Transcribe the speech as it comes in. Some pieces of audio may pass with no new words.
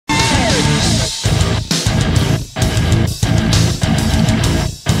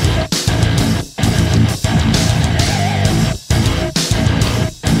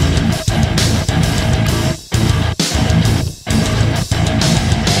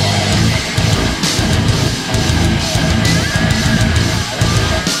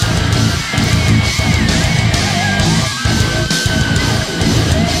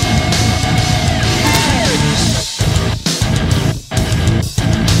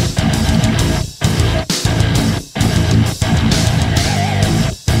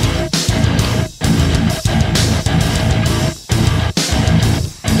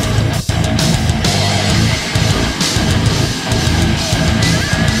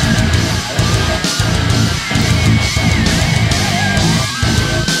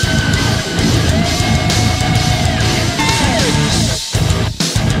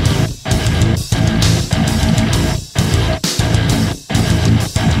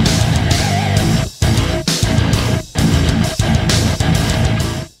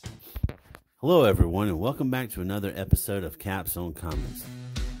Hello everyone, and welcome back to another episode of Capstone Comics.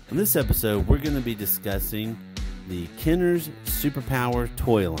 In this episode, we're going to be discussing the Kenner's Superpower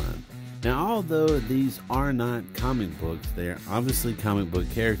toy line. Now, although these are not comic books, they are obviously comic book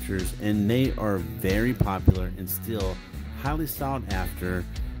characters, and they are very popular and still highly sought after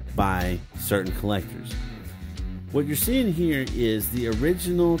by certain collectors. What you're seeing here is the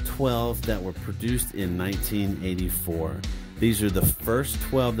original 12 that were produced in 1984. These are the first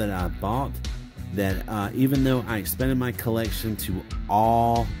 12 that I bought that even though I expanded my collection to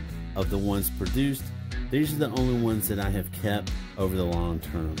all of the ones produced, these are the only ones that I have kept over the long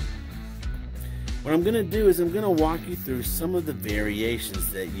term. What I'm going to do is I'm going to walk you through some of the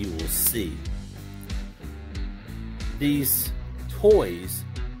variations that you will see. These toys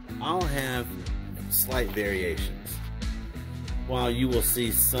all have slight variations. While you will see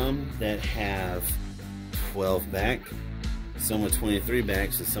some that have 12 back, some with 23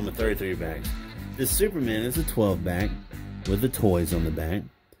 backs, and some with 33 backs. The Superman is a 12 back with the toys on the back.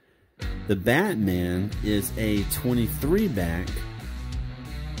 The Batman is a 23 back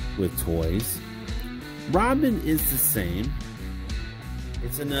with toys. Robin is the same.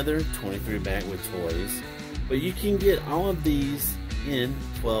 It's another 23 back with toys. But you can get all of these in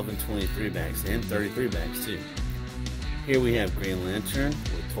 12 and 23 backs and 33 backs too. Here we have Green Lantern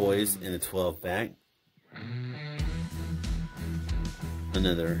with toys in a 12 back.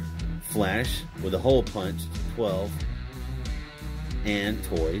 Another Flash with a hole punch, 12, and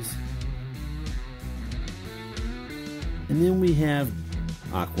toys. And then we have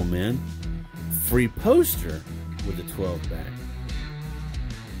Aquaman, free poster with a 12 back.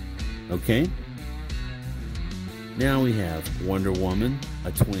 Okay. Now we have Wonder Woman,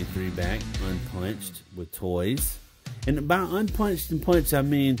 a 23 back, unpunched with toys. And by unpunched and punched, I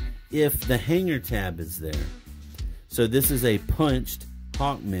mean if the hanger tab is there. So this is a punched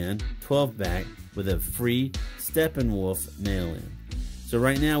Hawkman 12 back with a free Steppenwolf nail-in. So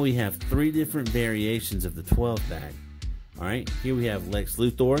right now we have three different variations of the 12 back. Alright, here we have Lex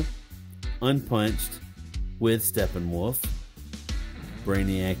Luthor, unpunched with Steppenwolf.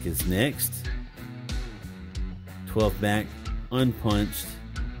 Brainiac is next. 12 back, unpunched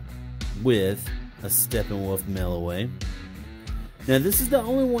with a Steppenwolf mail away. Now this is the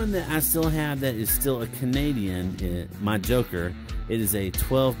only one that I still have that is still a Canadian, my Joker. It is a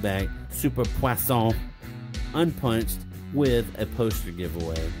 12 back Super Poisson, unpunched with a poster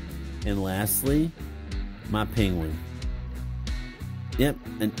giveaway. And lastly, my Penguin. Yep,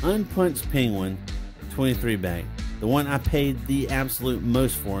 an unpunched Penguin, 23 back. The one I paid the absolute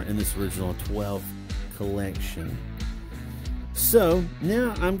most for in this original 12 collection. So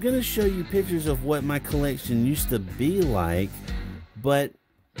now I'm going to show you pictures of what my collection used to be like, but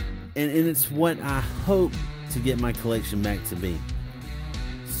and it's what I hope to get my collection back to be.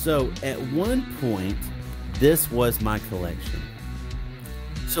 So at one point, this was my collection.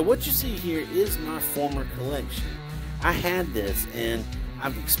 So what you see here is my former collection. I had this, and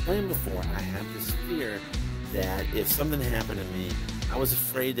I've explained before, I have this fear that if something happened to me, I was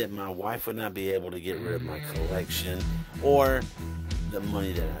afraid that my wife would not be able to get rid of my collection, or the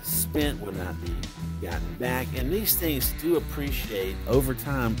money that I spent would not be gotten back. And these things do appreciate over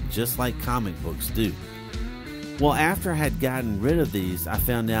time, just like comic books do. Well, after I had gotten rid of these, I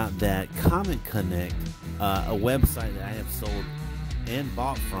found out that Comic Connect, a website that I have sold and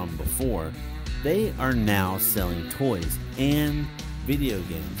bought from before, they are now selling toys and video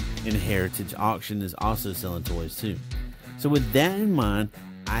games. And Heritage Auction is also selling toys too. So with that in mind,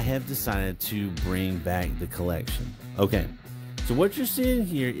 I have decided to bring back the collection. Okay, so what you're seeing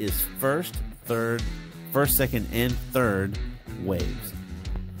here is first, second, and third waves.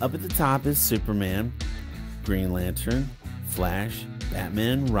 Up at the top is Superman, Green Lantern, Flash,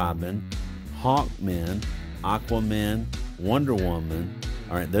 Batman, Robin, Hawkman, Aquaman, Wonder Woman.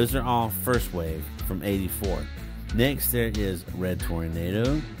 Alright, those are all first wave from 84. Next there is Red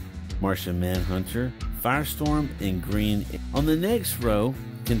Tornado, Martian Manhunter, Firestorm, and Green. On the next row,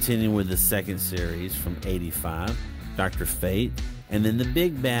 continuing with the second series from 85, Dr. Fate, and then the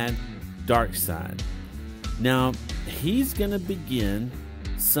big bad, Darkseid. Now, he's going to begin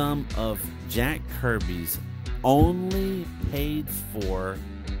some of Jack Kirby's only paid for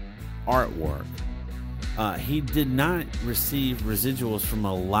artwork. He did not receive residuals from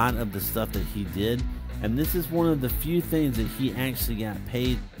a lot of the stuff that he did, and this is one of the few things that he actually got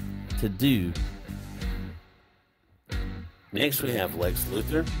paid to do. Next we have Lex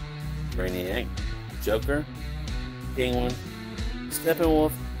Luthor, Brainiac, Joker, Penguin,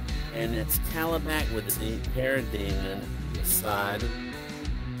 Steppenwolf, and it's Calabac with the Parademon, the side,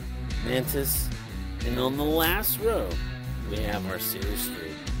 Mantis, and on the last row we have our Series 3,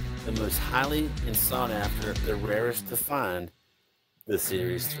 the most highly and sought after, the rarest to find, the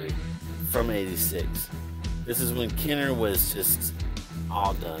Series 3 from '86. This is when Kenner was just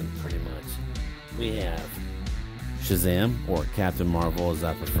all done, pretty much. We have Shazam, or Captain Marvel as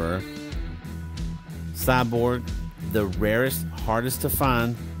I prefer. Cyborg, the rarest, hardest to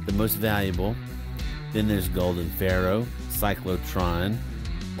find, the most valuable. Then there's Golden Pharaoh, Cyclotron,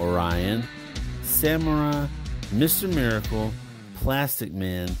 Orion, Samurai, Mr. Miracle, Plastic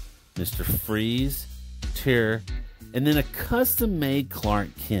Man, Mr. Freeze, Terror, and then a custom-made Clark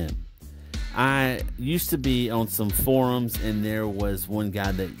Kent. I used to be on some forums, and there was one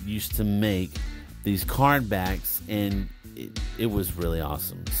guy that used to make these card backs, and it was really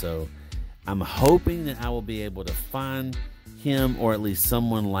awesome. So I'm hoping that I will be able to find him, or at least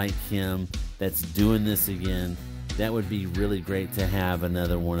someone like him that's doing this again. That would be really great to have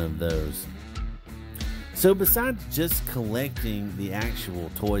another one of those. So besides just collecting the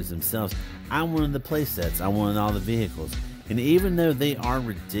actual toys themselves, I wanted the playsets. I wanted all the vehicles. And even though they are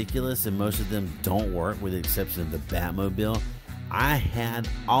ridiculous and most of them don't work, with the exception of the Batmobile, I had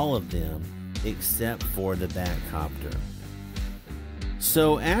all of them except for the Batcopter.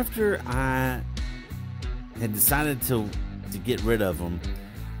 So after I had decided to get rid of them,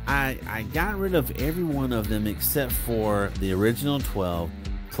 I got rid of every one of them except for the original 12,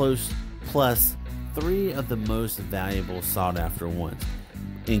 plus 3 of the most valuable sought after ones,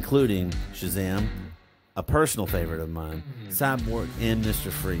 including Shazam, a personal favorite of mine, Cyborg, and Mr.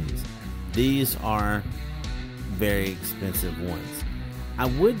 Freeze. These are very expensive ones. I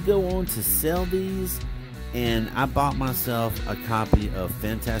would go on to sell these, and I bought myself a copy of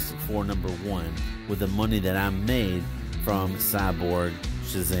Fantastic Four #1 with the money that I made from Cyborg,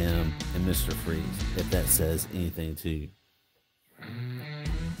 Shazam, and Mr. Freeze, if that says anything to you.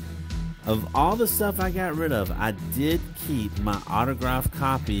 Of all the stuff I got rid of, I did keep my autographed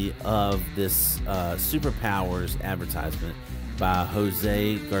copy of this Superpowers advertisement by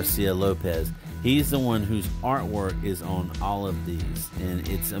Jose Garcia Lopez. He's the one whose artwork is on all of these, and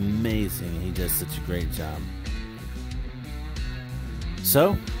it's amazing. He does such a great job.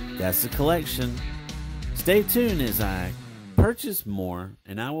 So, that's the collection. Stay tuned as I purchase more,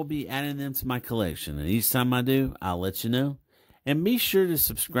 and I will be adding them to my collection. And each time I do, I'll let you know. And be sure to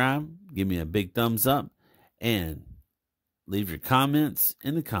subscribe, give me a big thumbs up, and leave your comments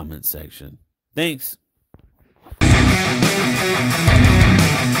in the comment section. Thanks. We'll be right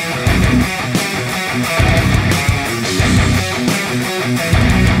back.